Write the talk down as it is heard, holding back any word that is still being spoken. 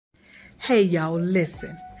Hey, y'all,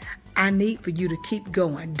 listen. I need for you to keep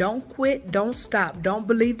going. Don't quit. Don't stop. Don't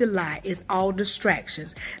believe the lie. It's all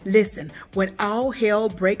distractions. Listen, when all hell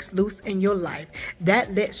breaks loose in your life,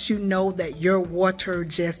 that lets you know that your water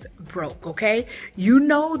just broke, okay? You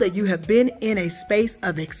know that you have been in a space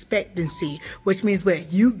of expectancy, which means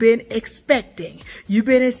what? You've been expecting. You've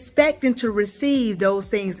been expecting to receive those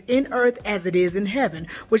things in earth as it is in heaven,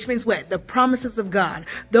 which means what? The promises of God,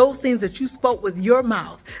 those things that you spoke with your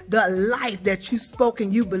mouth, the life that you spoke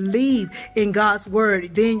and you believe in God's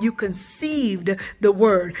word, then you conceived the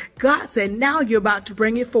word. God said, now you're about to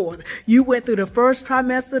bring it forth. You went through the first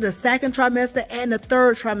trimester, the second trimester, and the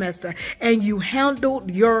third trimester, and you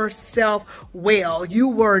handled yourself well. You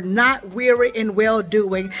were not weary in well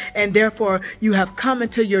doing, and therefore you have come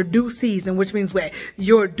into your due season, which means what?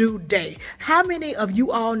 Your due date. How many of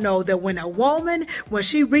you all know that when a woman, when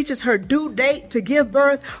she reaches her due date to give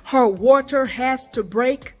birth, her water has to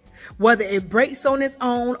break? Whether it breaks on its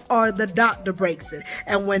own or the doctor breaks it.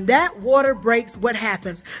 And when that water breaks, what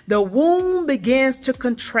happens? The womb begins to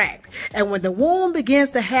contract. And when the womb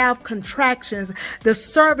begins to have contractions, the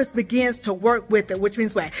service begins to work with it, which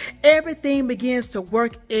means what? Everything begins to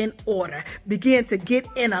work in order, begin to get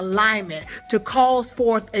in alignment, to cause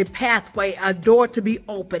forth a pathway, a door to be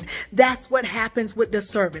open. That's what happens with the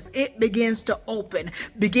service. It begins to open,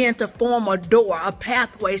 begin to form a door, a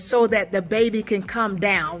pathway so that the baby can come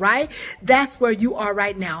down, right? That's where you are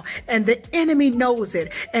right now. And the enemy knows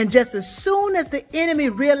it. And just as soon as the enemy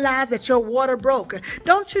realized that your water broke,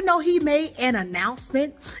 don't you know he made an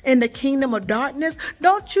announcement in the kingdom of darkness?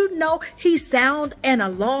 Don't you know he sounded an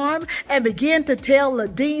alarm and began to tell the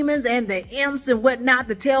demons and the imps and whatnot,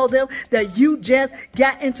 to tell them that you just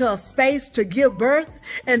got into a space to give birth?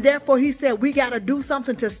 And therefore he said, we got to do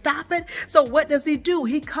something to stop it. So what does he do?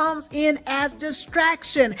 He comes in as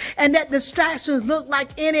distraction, and that distractions look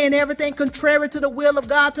like any and everything contrary to the will of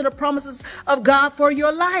God, to the promises of God for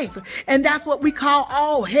your life. And that's what we call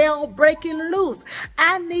all hell breaking loose.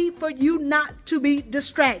 I need for you not to be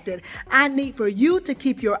distracted. I need for you to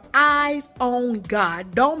keep your eyes on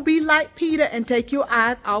God. Don't be like Peter and take your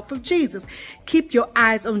eyes off of Jesus. Keep your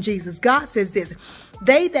eyes on Jesus. God says this: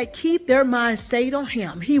 they that keep their mind stayed on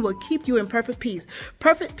him, he will keep you in perfect peace.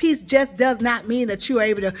 Perfect peace just does not mean that you are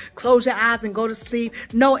able to close your eyes and go to sleep.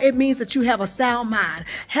 No, it means that you have a sound mind.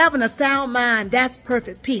 Having a sound mind, that's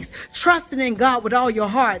perfect peace. Trusting in God with all your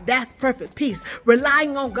heart, that's perfect peace.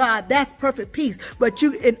 Relying on God, that's perfect peace. But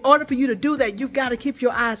in order for you to do that, you've got to keep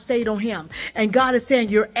your eyes stayed on him. And God is saying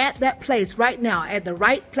you're at that place right now, at the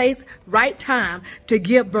right place, right time to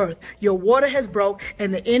give birth. Your water has broke,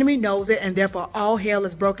 and the enemy knows it, and therefore all hell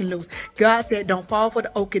is broken loose. God said, don't fall for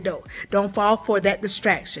the okie doke. Don't fall for that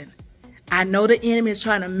distraction. I know the enemy is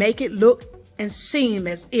trying to make it look and seem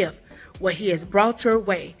as if what he has brought your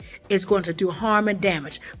way is going to do harm and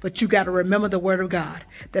damage. But you got to remember the word of God,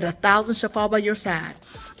 that 1,000 shall fall by your side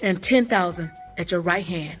and 10,000 at your right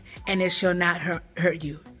hand, and it shall not hurt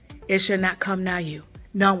you. It shall not come nigh you.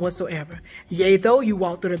 None whatsoever. Yea, though you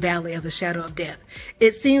walk through the valley of the shadow of death.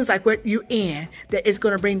 It seems like what you're in, that it's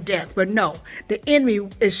going to bring death. But no, the enemy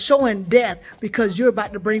is showing death because you're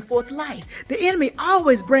about to bring forth life. The enemy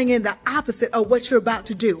always bring in the opposite of what you're about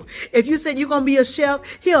to do. If you said you're going to be a chef,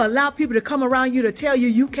 he'll allow people to come around you to tell you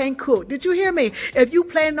you can't cook. Did you hear me? If you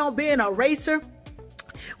plan on being a racer,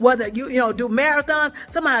 whether you do marathons,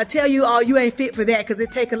 somebody will tell you, oh, you ain't fit for that because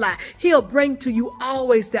it take a lot. He'll bring to you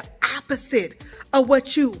always the opposite of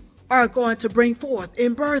what you are going to bring forth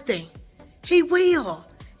in birthing. He will.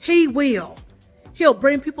 He will. He'll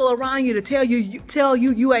bring people around you to tell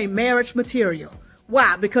you you ain't marriage material.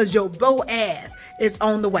 Why? Because your Boaz is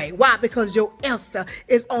on the way. Why? Because your Esther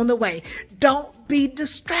is on the way. Don't be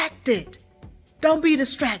distracted. Don't be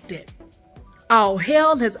distracted. All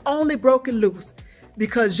hell has only broken loose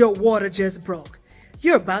because your water just broke.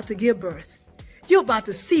 You're about to give birth. You're about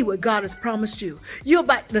to see what God has promised you. You're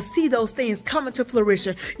about to see those things coming to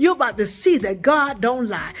fruition. You're about to see that God don't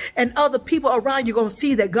lie. And other people around you are going to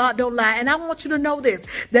see that God don't lie. And I want you to know this,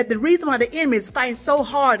 that the reason why the enemy is fighting so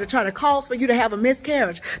hard to try to cause for you to have a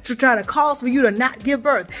miscarriage, to try to cause for you to not give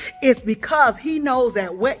birth, is because he knows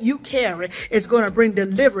that what you carry is going to bring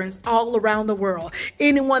deliverance all around the world.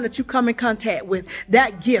 Anyone that you come in contact with,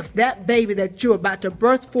 that gift, that baby that you're about to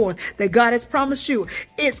birth forth, that God has promised you,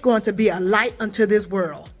 it's going to be a light unto this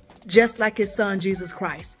world, just like his son Jesus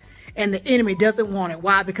Christ. And the enemy doesn't want it.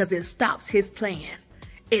 Why? Because it stops his plan.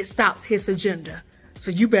 It stops his agenda. So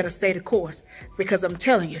you better stay the course, because I'm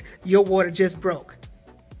telling you, your water just broke.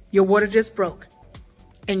 Your water just broke,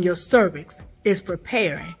 and your cervix is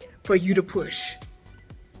preparing for you to push.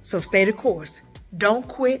 So stay the course. Don't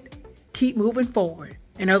quit. Keep moving forward.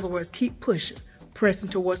 In other words, keep pushing, pressing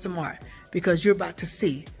towards the mark, because you're about to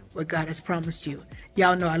see what God has promised you.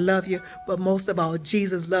 Y'all know I love you, but most of all,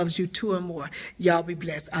 Jesus loves you too and more. Y'all be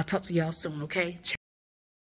blessed. I'll talk to y'all soon, okay?